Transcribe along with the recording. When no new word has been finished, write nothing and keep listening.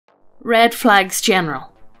Red flags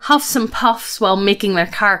general. Huffs and puffs while making their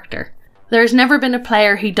character. There has never been a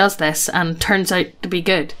player who does this and turns out to be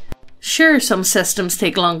good. Sure, some systems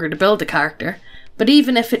take longer to build a character, but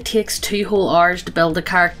even if it takes 2 whole hours to build a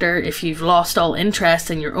character, if you've lost all interest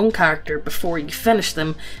in your own character before you finish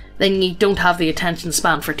them, then you don't have the attention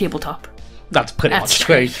span for tabletop. That's pretty much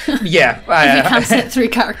true. Yeah. If you can't sit through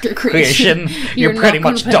character creation, you're pretty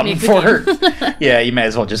much done for. Yeah, you may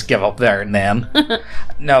as well just give up there and then.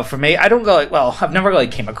 No, for me, I don't really, well, I've never really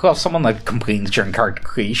came across someone that complains during character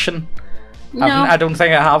creation. No. I don't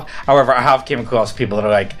think I have. However, I have came across people that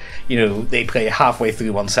are like, you know, they play halfway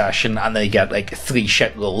through one session and they get like 3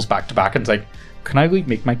 shit rolls back to back and it's like, can I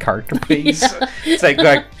make my character, please? Yeah. It's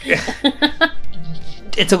like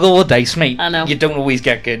it's a roll of dice, mate. I know. You don't always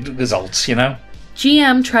get good results, you know?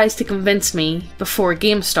 GM tries to convince me, before a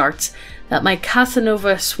game starts, that my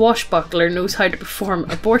Casanova swashbuckler knows how to perform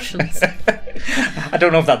abortions. I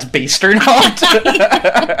don't know if that's based or not.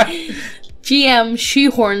 GM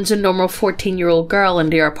shoehorns a normal 14-year-old girl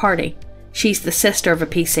into our party. She's the sister of a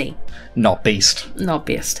PC. Not based. Not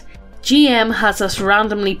based. GM has us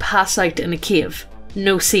randomly pass out in a cave.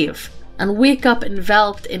 No save. And wake up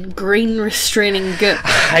enveloped in green restraining goop.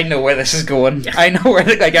 I know where this is going. I know where,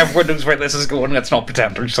 like, everyone knows where this is going. Let's not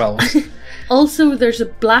pretend ourselves. Also, there's a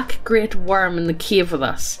black great worm in the cave with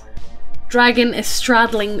us. Dragon is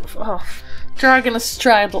straddling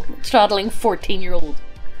 14-year-old.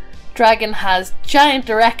 Dragon has giant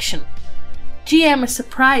erection. GM is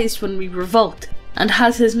surprised when we revolt, and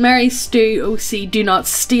has his Mary Stu OC Do Not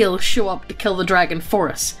Steal show up to kill the dragon for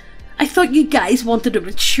us. I thought you guys wanted a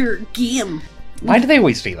mature game. Why do they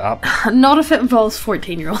always do that? Not if it involves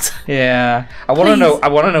 14-year-olds. Yeah, I want to know. I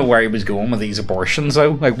want to know where he was going with these abortions,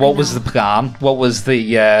 though. Like, what was the plan? What was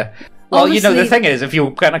the? Well, honestly, you know, the thing is, if you're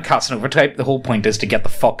kind of Casanova type, the whole point is to get the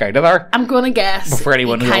fuck out of there. I'm gonna guess before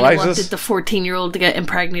anyone he realizes. Wanted the 14-year-old to get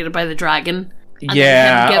impregnated by the dragon. And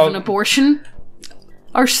yeah, then give an abortion.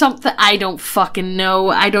 Or something. I don't fucking know.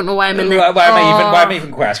 I don't know why I'm in there. Why am I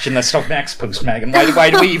even question this stuff next post, Megan? Why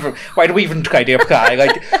do we even try to apply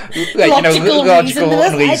like logical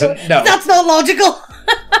reason? No, that's not logical.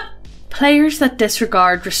 Players that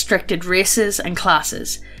disregard restricted races and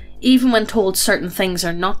classes, even when told certain things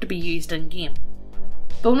are not to be used in game.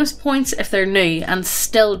 Bonus points if they're new and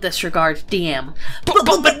still disregard DM.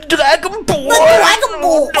 But Dragonborn!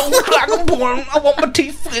 Dragonborn! I want my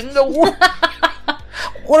teeth in the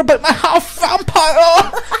What about my half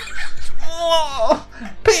vampire? Oh,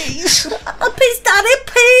 please. Please, Daddy,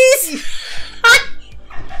 please.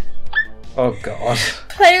 Oh, God.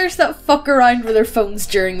 Players that fuck around with their phones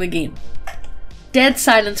during the game. Dead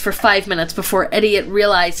silence for 5 minutes before Idiot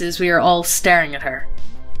realises we are all staring at her.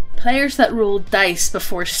 Players that roll dice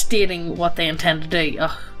before stating what they intend to do.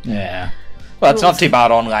 Ugh. Yeah. Well, it's not too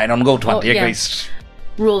bad online. On Roll20 at least.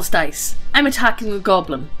 Rolls dice. I'm attacking the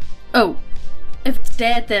goblin. Oh. If it's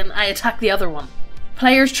dead, then I attack the other one.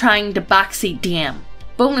 Players trying to backseat DM.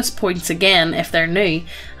 Bonus points again if they're new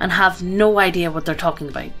and have no idea what they're talking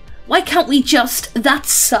about. Why can't we just... That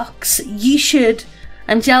sucks. You should...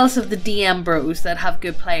 I'm jealous of the DM bros that have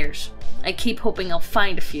good players. I keep hoping I'll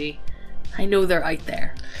find a few. I know they're out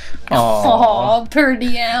there. Aww, per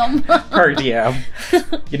DM. Per DM.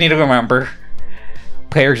 You need to remember,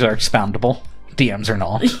 players are expandable. DMs are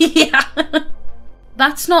not. Yeah.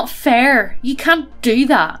 That's not fair. You can't do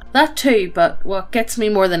that. That too, but what gets me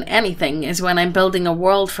more than anything is when I'm building a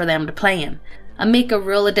world for them to play in. I make a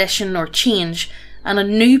rule addition or change, and a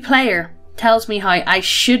new player tells me how I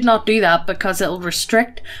should not do that because it'll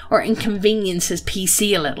restrict or inconvenience his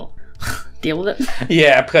PC a little. Deal with it.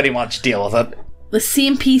 Yeah, pretty much deal with it. The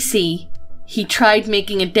same PC, he tried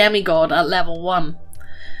making a demigod at level 1.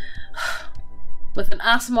 With an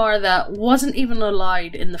Asmar that wasn't even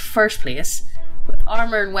allowed in the first place, with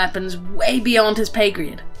armour and weapons way beyond his pay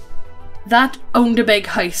grade. That owned a big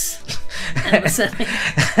house in the city.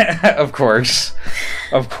 Of course.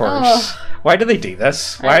 Of course. Oh. Why do they do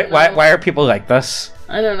this? Why are people like this?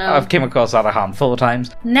 I don't know. I've came across that a handful of times.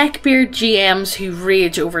 Neckbeard GMs who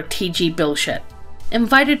rage over TG bullshit.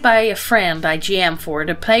 Invited by a friend I GM for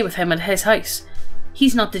to play with him at his house.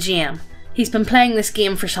 He's not the GM. He's been playing this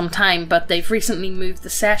game for some time, but they've recently moved the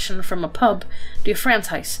session from a pub to a friend's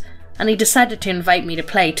house, and he decided to invite me to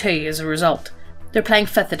play too as a result. They're playing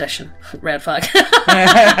 5th edition. Red flag.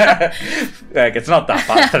 Like, it's not that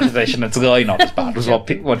bad, 5th edition. It's really not as bad as what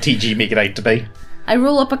TG make it out to be. I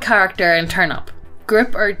roll up a character and turn up.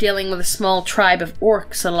 Group are dealing with a small tribe of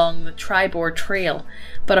orcs along the Tribor Trail,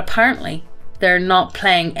 but apparently they're not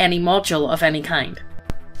playing any module of any kind.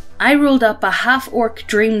 I rolled up a half-orc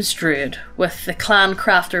dreams druid with the clan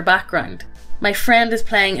crafter background. My friend is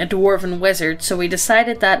playing a dwarven wizard, so we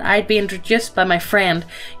decided that I'd be introduced by my friend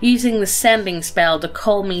using the sending spell to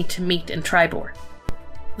call me to meet in Tribor.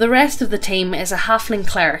 The rest of the team is a halfling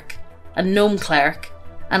cleric, a gnome cleric,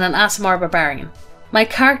 and an Aasimar barbarian. My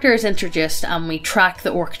character is introduced and we track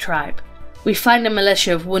the orc tribe. We find a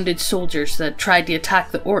militia of wounded soldiers that tried to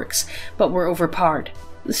attack the orcs but were overpowered.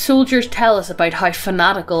 The soldiers tell us about how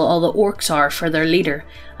fanatical all the orcs are for their leader,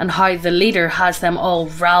 and how the leader has them all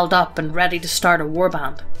riled up and ready to start a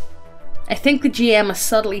warband. I think the GM is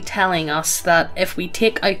subtly telling us that if we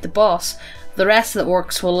take out the boss, the rest of the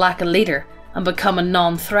orcs will lack a leader and become a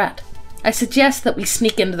non-threat. I suggest that we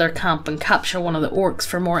sneak into their camp and capture one of the orcs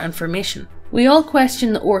for more information. We all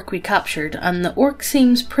question the orc we captured, and the orc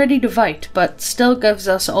seems pretty devout, but still gives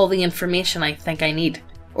us all the information I think I need.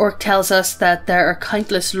 Orc tells us that there are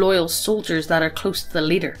countless loyal soldiers that are close to the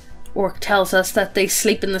leader. Orc tells us that they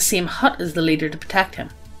sleep in the same hut as the leader to protect him.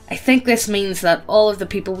 I think this means that all of the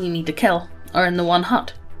people we need to kill are in the one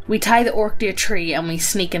hut. We tie the orc to a tree and we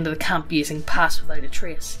sneak into the camp using Pass Without a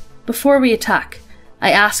Trace. Before we attack,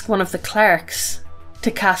 I ask one of the clerics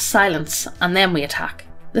to cast Silence, and then we attack.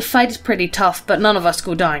 The fight is pretty tough, but none of us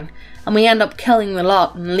go down, and we end up killing the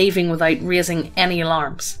lot and leaving without raising any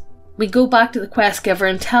alarms. We go back to the quest giver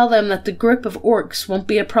and tell them that the group of orcs won't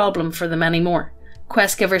be a problem for them anymore.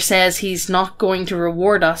 Quest giver says he's not going to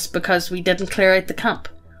reward us because we didn't clear out the camp.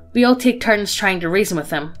 We all take turns trying to reason with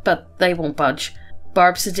them, but they won't budge.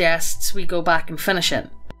 Barb suggests we go back and finish it.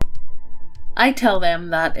 I tell them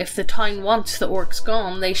that if the town wants the orcs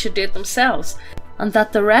gone, they should do it themselves, and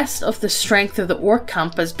that the rest of the strength of the orc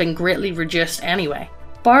camp has been greatly reduced anyway.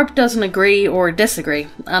 Barb doesn't agree or disagree,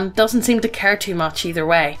 and doesn't seem to care too much either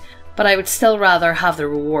way, but I would still rather have the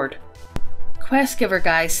reward. Quest giver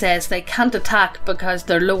guy says they can't attack because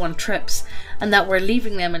they're low on trips, and that we're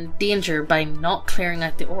leaving them in danger by not clearing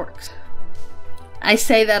out the orcs. I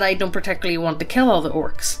say that I don't particularly want to kill all the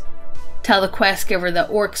orcs. Tell the quest giver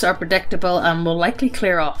that orcs are predictable and will likely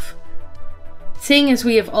clear off. Seeing as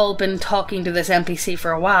we have all been talking to this NPC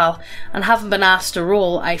for a while and haven't been asked to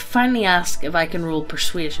roll, I finally ask if I can roll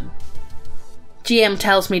Persuasion. GM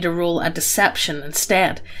tells me to roll a Deception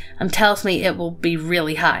instead, and tells me it will be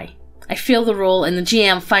really high. I fail the roll and the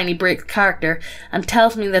GM finally breaks character and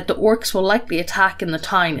tells me that the orcs will likely attack in the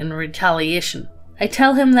town in retaliation. I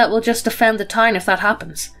tell him that we'll just defend the town if that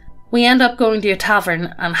happens. We end up going to a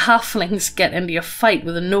tavern and halflings get into a fight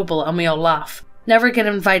with a noble and we all laugh. Never get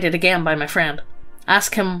invited again by my friend.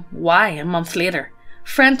 Ask him why a month later.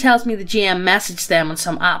 Friend tells me the GM messaged them on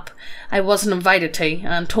some app I wasn't invited to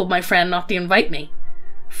and told my friend not to invite me.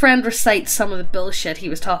 Friend recites some of the bullshit he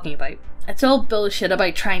was talking about. It's all bullshit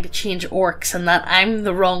about trying to change orcs and that I'm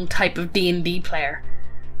the wrong type of D&D player.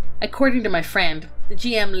 According to my friend, the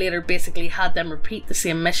GM later basically had them repeat the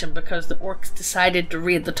same mission because the orcs decided to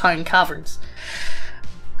raid the town caverns.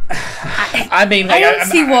 I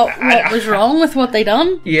don't see what was wrong with what they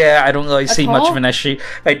done. Yeah, I don't really see much of an issue.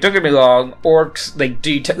 Like, don't get me wrong, orcs they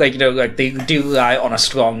do rely on a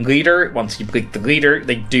strong leader. Once you break the leader,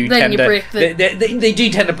 they do tend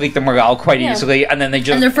to break the morale quite easily, and then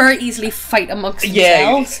they're very easily fight amongst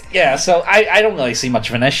themselves. Yeah. So I don't really see much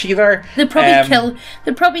of an issue there. They'd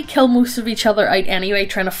probably kill most of each other out anyway,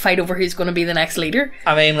 trying to fight over who's going to be the next leader.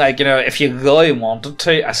 I mean, if you really wanted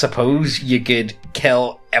to, I suppose you could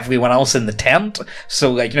kill everyone else in the tent,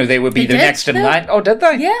 so they would be the next in line. Oh, did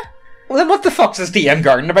they? Yeah. Well, then what the fuck's this DM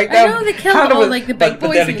garden about them? I know, they killed all the big boys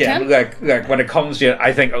but then in again, the tent. When it comes to,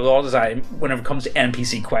 I think a lot of the time, whenever it comes to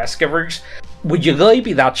NPC quest givers, would you really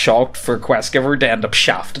be that shocked for a quest giver to end up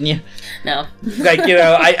shafting you? No.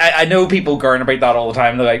 I know people garn about that all the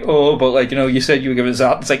time. They're like, oh, but you said you would give us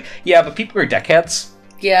that. It's like, yeah, but people are dickheads.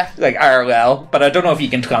 Yeah. Like IRL, but I don't know if you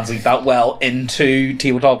can translate that well into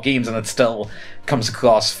tabletop games and it still comes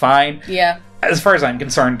across fine. Yeah. As far as I'm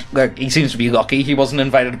concerned, he seems to be lucky he wasn't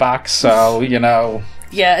invited back, so,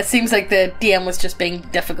 Yeah, it seems like the DM was just being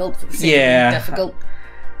difficult for the sake of being difficult.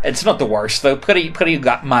 It's not the worst, though. Pretty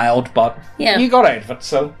mild, but you got out of it,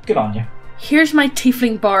 so good on you. Here's my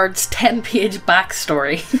Tiefling Bard's 10-page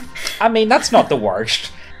backstory. I mean, that's not the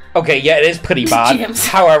worst. Okay, yeah, it is pretty bad.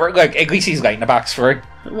 However, at least he's writing a backstory.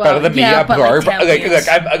 Well, better than me, a blurb.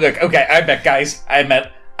 Okay, I admit, guys, I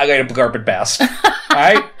write a blurb at best.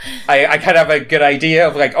 Right? I kind of have a good idea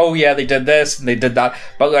of oh yeah, they did this and they did that,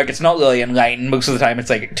 but it's not really enlightened. Most of the time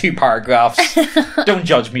it's 2 paragraphs. Don't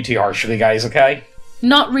judge me too harshly, guys, okay?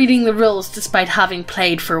 Not reading the rules despite having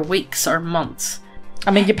played for weeks or months.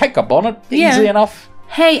 I mean, you pick up on it easily enough.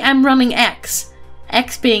 Hey, I'm running X.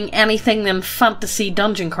 X being anything than fantasy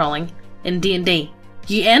dungeon crawling in D&D.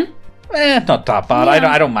 You in? Not that bad. Yeah.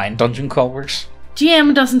 I don't mind dungeon crawlers.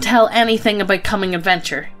 GM doesn't tell anything about coming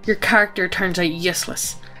adventure. Your character turns out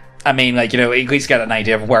useless. I mean, like, you know, at least get an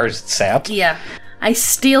idea of where it's set. Yeah. I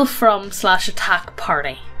steal from / attack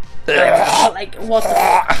party. Like, what the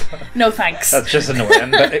fuck? No thanks. That's just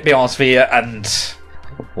annoying, but to be honest with you, and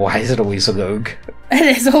why is it always a rogue?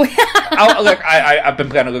 It is always... Oh, look, I've been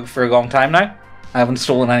playing a rogue for a long time now. I haven't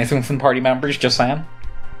stolen anything from party members, just saying.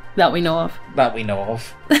 That we know of. That we know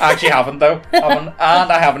of. I actually haven't, though. And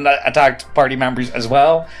I haven't attacked party members as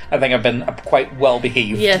well. I think I've been a quite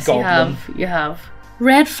well-behaved goblin. Yes, you have.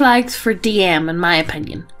 Red flags for DM, in my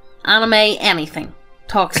opinion. Anime, anything.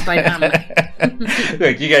 Talks about anime.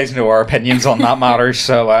 Look, you guys know our opinions on that matter,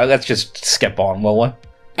 so let's just skip on, will we?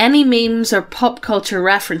 Any memes or pop culture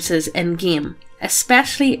references in-game,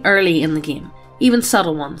 especially early in the game. Even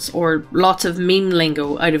subtle ones, or lots of meme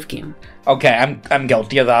lingo out of game. Okay, I'm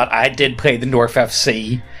guilty of that. I did play the North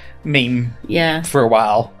FC meme for a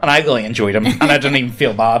while, and I really enjoyed him, and I didn't even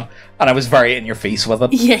feel bad, and I was very in your face with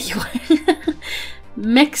it. Yeah, you were.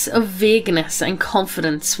 Mix of vagueness and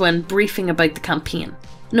confidence when briefing about the campaign.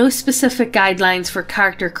 No specific guidelines for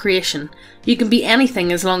character creation. You can be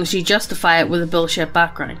anything as long as you justify it with a bullshit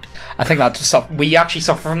background. I think that's we actually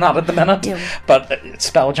suffer from that at the minute. Yeah. But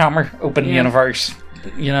Spelljammer, open universe,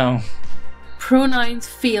 you know. Pronouns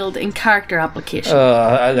field in character application.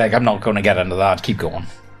 I'm not going to get into that. Keep going.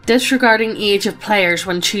 Disregarding age of players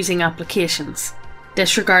when choosing applications.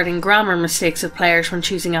 Disregarding grammar mistakes of players when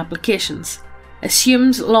choosing applications.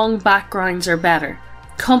 Assumes long backgrounds are better.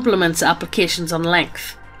 Compliments applications on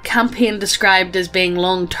length. Campaign described as being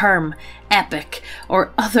long-term, epic,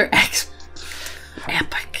 or other epic.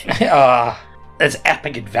 It's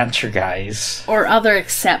epic adventure, guys. Or other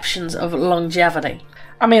exceptions of longevity.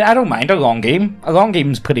 I mean, I don't mind a long game. A long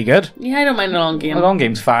game's pretty good. Yeah, I don't mind a long game. A long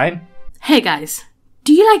game's fine. Hey guys,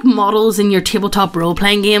 do you like models in your tabletop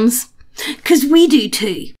role-playing games? 'Cause we do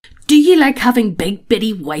too. Do you like having big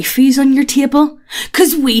bitty waifus on your table?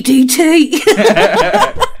 'Cause we do too.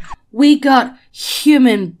 We got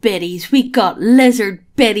human biddies, we got lizard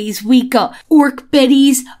biddies, we got orc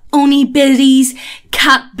biddies, oni biddies,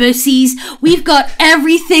 cat bussies. We've got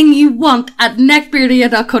everything you want at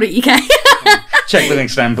neckbeardia.co.uk. Check the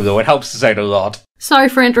links down below, it helps us out a lot. Sorry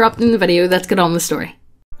for interrupting the video, let's get on with the story.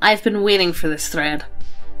 I've been waiting for this thread.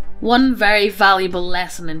 One very valuable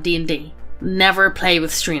lesson in D&D. Never play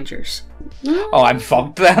with strangers. Oh, I'm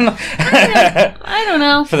fucked then. I don't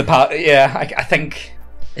know. For the I think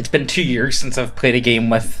it's been 2 years since I've played a game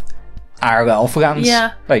with IRL friends.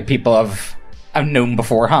 Yeah. Like people I've known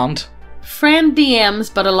beforehand. Friend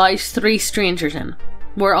DMs but allows 3 strangers in.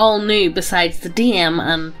 We're all new besides the DM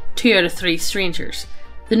and 2 out of 3 strangers.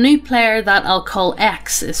 The new player that I'll call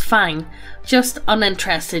X is fine, just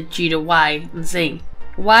uninterested due to Y and Z.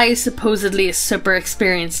 Y is supposedly a super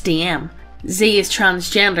experienced DM. Z is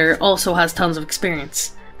transgender, also has tons of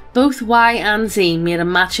experience. Both Y and Z made a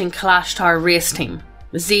matching Clash Tower race team.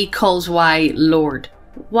 Z calls Y Lord.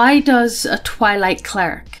 Y does a Twilight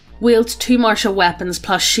Cleric. Wields 2 martial weapons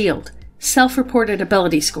plus shield. Self-reported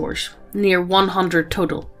ability scores, near 100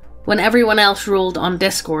 total. When everyone else rolled on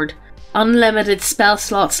Discord, unlimited spell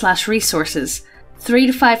slot / resources, 3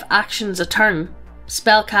 to 5 actions a turn,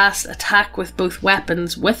 spellcast attack with both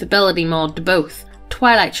weapons with ability mod to both,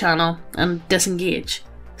 Twilight Channel, and Disengage.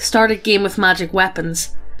 Started game with magic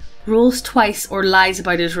weapons. Rolls twice or lies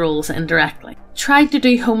about his rolls indirectly. Tried to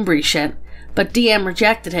do homebrew shit, but DM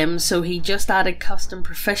rejected him, so he just added custom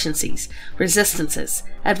proficiencies, resistances,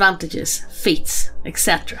 advantages, feats,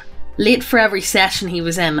 etc. Late for every session he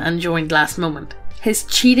was in and joined last moment. His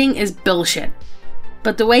cheating is bullshit,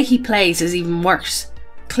 but the way he plays is even worse.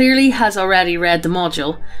 Clearly has already read the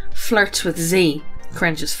module, flirts with Z,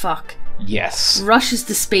 cringe as fuck. Yes. Rushes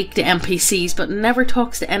to speak to NPCs but never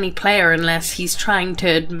talks to any player unless he's trying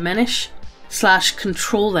to diminish /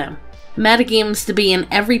 control them. Metagames to be in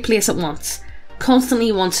every place at once.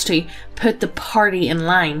 Constantly wants to put the party in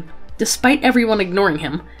line, despite everyone ignoring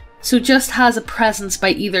him. So just has a presence by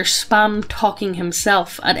either spam talking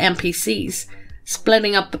himself at NPCs,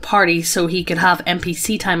 splitting up the party so he could have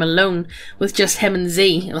NPC time alone with just him and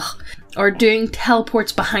Z, or doing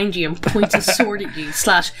teleports behind you and points a sword at you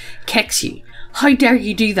 / kicks you. How dare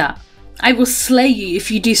you do that? I will slay you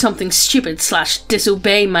if you do something stupid /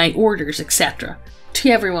 disobey my orders, etc. To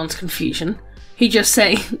everyone's confusion, he just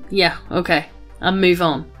say, yeah, okay, and move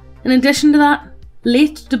on. In addition to that,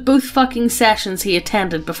 late to both fucking sessions he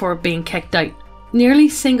attended before being kicked out. Nearly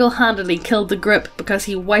single-handedly killed the group because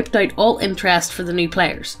he wiped out all interest for the new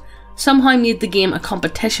players. Somehow made the game a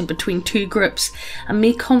competition between 2 groups and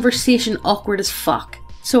made conversation awkward as fuck.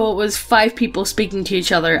 So it was 5 people speaking to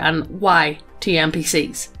each other and Y 2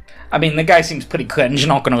 NPCs. I mean, the guy seems pretty cringe,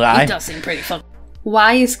 not gonna lie. He does seem pretty fun.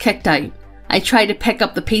 Y is kicked out. I try to pick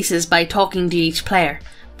up the pieces by talking to each player,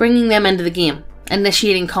 bringing them into the game,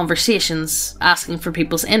 initiating conversations, asking for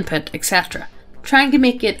people's input, etc. Trying to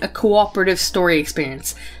make it a cooperative story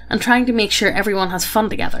experience, and trying to make sure everyone has fun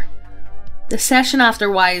together. The session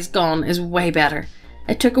after Y is gone is way better.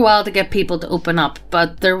 It took a while to get people to open up,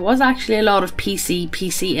 but there was actually a lot of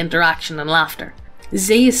PC interaction and laughter.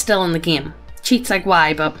 Z is still in the game. Cheats like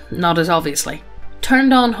Y, but not as obviously.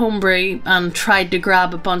 Turned on Homebrew and tried to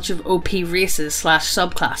grab a bunch of OP races /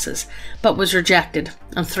 subclasses, but was rejected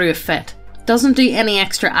and threw a fit. Doesn't do any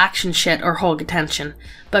extra action shit or hog attention,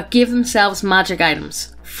 but give themselves magic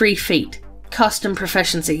items, free feat, custom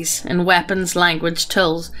proficiencies in weapons, language,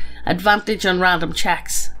 tools, advantage on random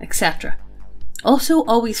checks, etc. Also,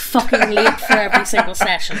 always fucking late for every single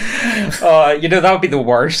session. You know, that would be the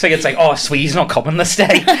worst thing. It's like, oh, sweet, he's not coming this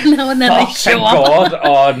day. No, and then they show up. Thank God.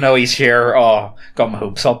 Oh, no, he's here. Oh, got my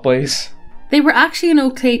hopes up, boys. They were actually an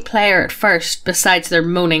okay player at first, besides their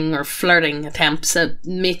moaning or flirting attempts at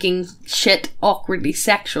making shit awkwardly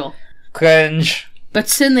sexual. Cringe. But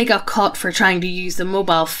soon they got caught for trying to use the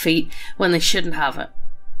mobile feat when they shouldn't have it.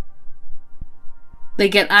 They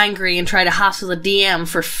get angry and try to hassle the DM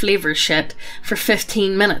for flavour shit for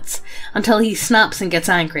 15 minutes, until he snaps and gets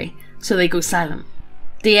angry, so they go silent.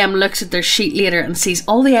 DM looks at their sheet later and sees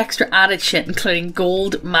all the extra added shit, including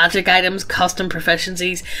gold, magic items, custom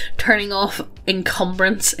proficiencies, turning off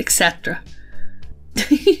encumbrance, etc.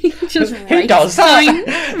 Just Who does that?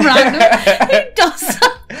 Random. Who does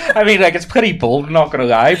that? I mean, like, it's pretty bold, not gonna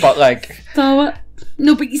lie, but like... So,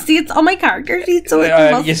 no, but you see, it's on my character sheet, so it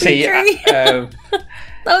must you see, be true.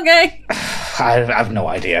 Okay. I have no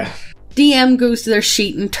idea. DM goes to their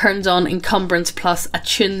sheet and turns on encumbrance plus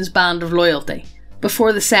attunes band of loyalty.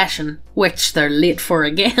 Before the session, which they're late for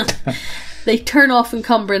again, they turn off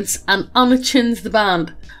encumbrance and unattunes the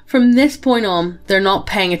band. From this point on, they're not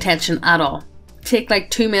paying attention at all. Take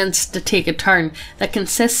like 2 minutes to take a turn that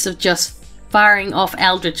consists of just firing off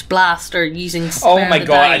Eldritch Blast or using Spare Oh my the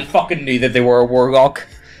god, Die. I fucking knew that they were a warlock.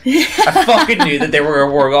 I fucking knew that they were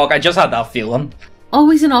a warlock. I just had that feeling.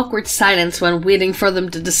 Always an awkward silence when waiting for them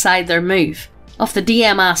to decide their move. Of the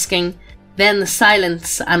DM asking, then the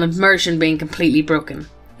silence and immersion being completely broken.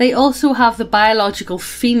 They also have the biological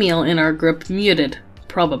female in our group muted,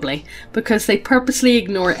 probably, because they purposely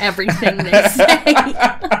ignore everything they say.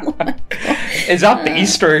 Oh my God. Is that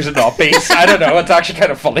based or is it not based? I don't know. It's actually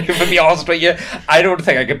kind of funny, to be honest with you. I don't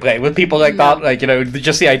think I could play with people like that. Like, you know,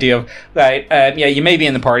 just the idea of, right, yeah, you may be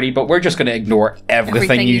in the party, but we're just going to ignore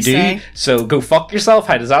everything you do. say. So go fuck yourself.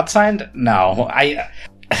 How does that sound? No.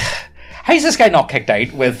 How's this guy not kicked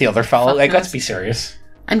out with the other fella? Fuck Like, knows. let's be serious.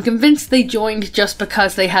 I'm convinced they joined just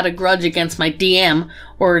because they had a grudge against my DM,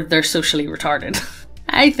 or they're socially retarded.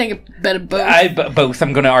 I think a bit of both. Both,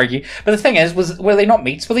 I'm going to argue. But the thing is, were they not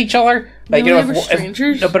mates with each other? Like, No, you know, they were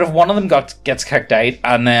strangers. No, but if one of them gets kicked out,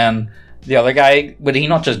 and then the other guy, would he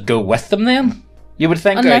not just go with them then? You would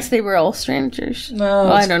think. Unless like, they were all strangers. No,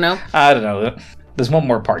 Well, I don't know. I don't know. There's one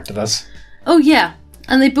more part to this. Oh yeah,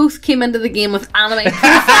 and they both came into the game with anime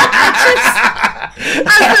profile pictures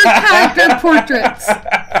as their character portraits.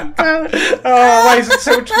 Oh, why is it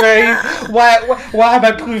so true? Why am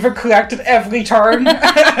I proven correct at every turn?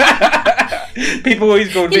 People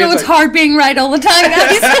always go to You know, it's hard being right all the time,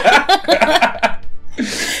 guys.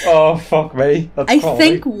 Oh, fuck me. That's I quality.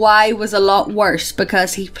 think Y was a lot worse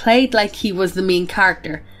because he played like he was the main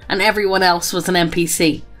character and everyone else was an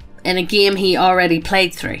NPC in a game he already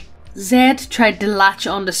played through. Zed tried to latch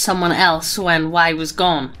onto someone else when Y was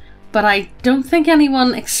gone, but I don't think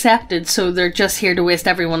anyone accepted, so they're just here to waste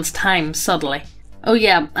everyone's time subtly. Oh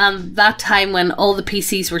yeah, and that time when all the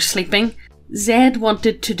PCs were sleeping, Zed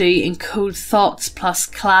wanted to do encode thoughts plus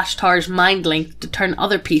Clash Tower's mind link to turn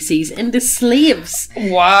other PCs into slaves.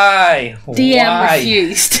 Why? DM Why?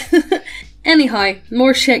 refused. Anyhow,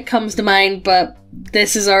 more shit comes to mind, but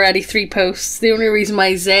this is already 3 posts. The only reason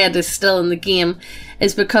why Zed is still in the game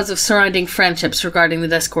is because of surrounding friendships regarding the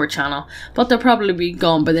Discord channel, but they'll probably be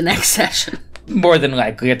gone by the next session. More than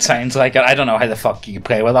likely, it sounds like it. I don't know how the fuck you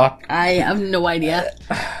play with that. I have no idea.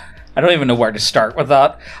 I don't even know where to start with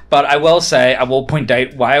that. But I will say, I will point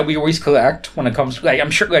out why we always collect when it comes to, like, I'm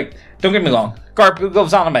sure, like, don't get me wrong, Garbrew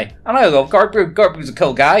loves anime. And I love Garbrew. Garbrew's a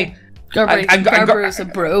cool guy. Garbrew's a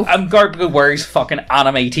bro. Garbrew wears fucking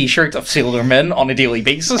anime t-shirts of Sailor Moon on a daily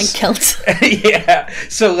basis. And kilts. Yeah.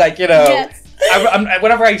 So, like, you know... Yes.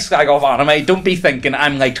 Whenever I slag off anime, don't be thinking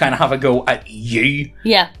I'm like trying to have a go at you.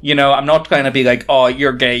 Yeah. You know, I'm not trying to be like, oh,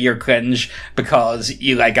 you're gay, you're cringe because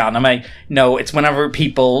you like anime. No, it's whenever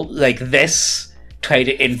people like this try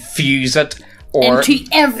to infuse it or into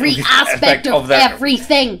every aspect of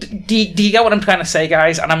everything. Do you get what I'm trying to say,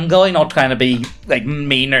 guys? And I'm really not trying to be like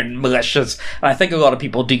mean or malicious. And I think a lot of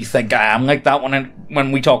people do think I am like that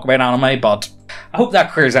when we talk about anime. But I hope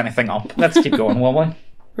that clears anything up. Let's keep going, will we?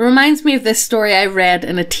 Reminds me of this story I read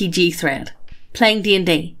in a TG thread. Playing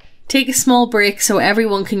D&D. Take a small break so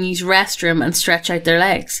everyone can use restroom and stretch out their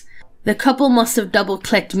legs. The couple must have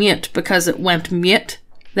double-clicked mute because it went mute,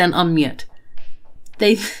 then unmute.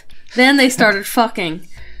 Then they started fucking.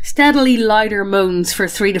 Steadily louder moans for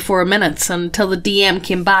 3 to 4 minutes until the DM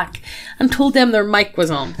came back and told them their mic was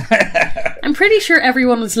on. I'm pretty sure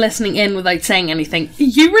everyone was listening in without saying anything.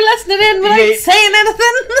 You were listening in without saying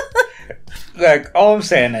anything? Look, all I'm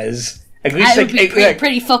saying is... At least it would be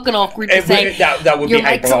pretty fucking awkward to say. That would be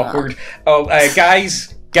hyper awkward. Oh,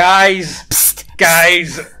 guys,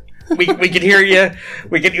 Psst. We can hear you.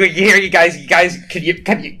 We can hear you guys. Can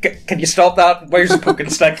you stop that? Where's the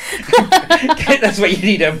poking stick? That's what you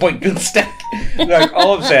need, a poking stick. Like,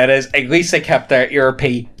 all I'm saying is, at least they kept their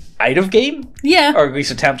ERP out of game. Yeah. Or at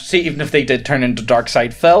least attempted to, even if they did turn into Dark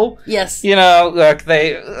Side Phil. Yes. You know, look,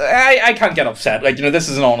 I can't get upset. Like, you know, this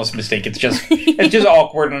is an honest mistake. It's just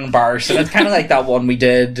awkward and embarrassing. It's kind of like that one we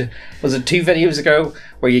did, was it 2 videos ago,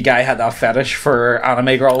 where your guy had that fetish for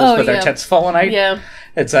anime girls with their tits falling out. Yeah.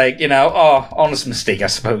 It's like, you know, honest mistake, I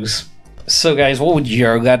suppose. So, guys, what would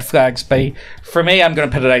your red flags be? For me, I'm going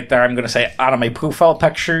to put it out there. I'm going to say anime profile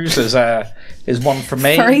pictures is one for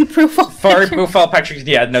me. Furry profile pictures.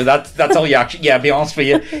 Yeah, no, that's all you actually. Yeah, be honest with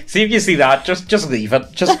you. See if you see that, just leave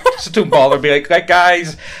it. Just don't bother. Be like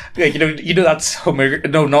guys, like you know that's Homer.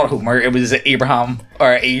 No, not Homer. It was Abraham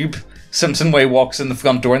or Abe Simpson, where he walks in the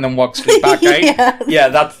front door and then walks straight back out. Yeah,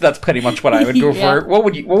 that's pretty much what I would go for. What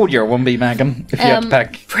would your one be, Megan? If you had to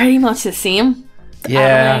pick, pretty much the same.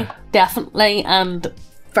 Yeah. Anime, definitely, and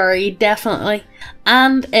furry, definitely.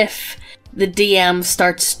 And if the DM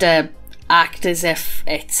starts to act as if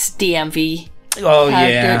it's DMV. Oh,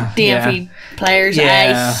 yeah. DMV players.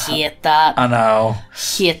 Yeah. I hate that. I know.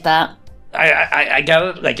 Hate that. I get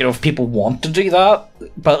it, like, you know, if people want to do that,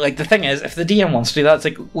 but, like, the thing is, if the DM wants to do that, it's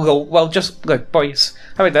like, well, just, like, boys,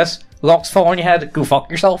 how about this? Locks fall on your head, go fuck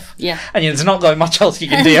yourself. Yeah. And there's not really much else you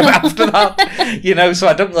can do after that, you know, so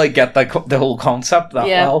I don't really get the whole concept that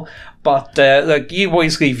well, but, like, you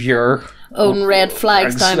always leave your own red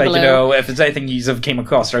flags down like, below. You know, if it's anything you have came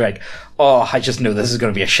across, they're like, oh, I just know this is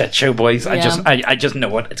going to be a shit show, boys. I just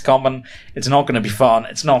know it. It's coming. It's not going to be fun.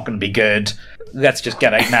 It's not going to be good. Let's just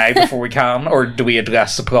get out now before we can. Or do we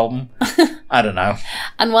address the problem? I don't know.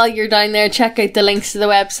 And while you're down there, check out the links to the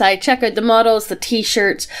website. Check out the models, the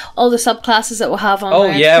t-shirts, all the subclasses that we'll have on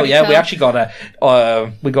there. Oh, yeah. We actually got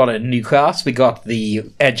a new class. We got the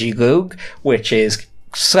Edgy Rogue, which is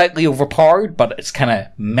slightly overpowered, but it's kind of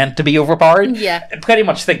meant to be overpowered. Yeah. Pretty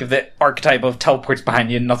much think of the archetype of teleports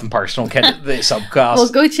behind you, nothing personal, the subclass. Well,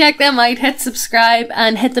 go check them out, hit subscribe,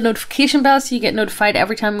 and hit the notification bell so you get notified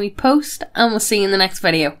every time we post, and we'll see you in the next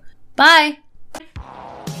video. Bye!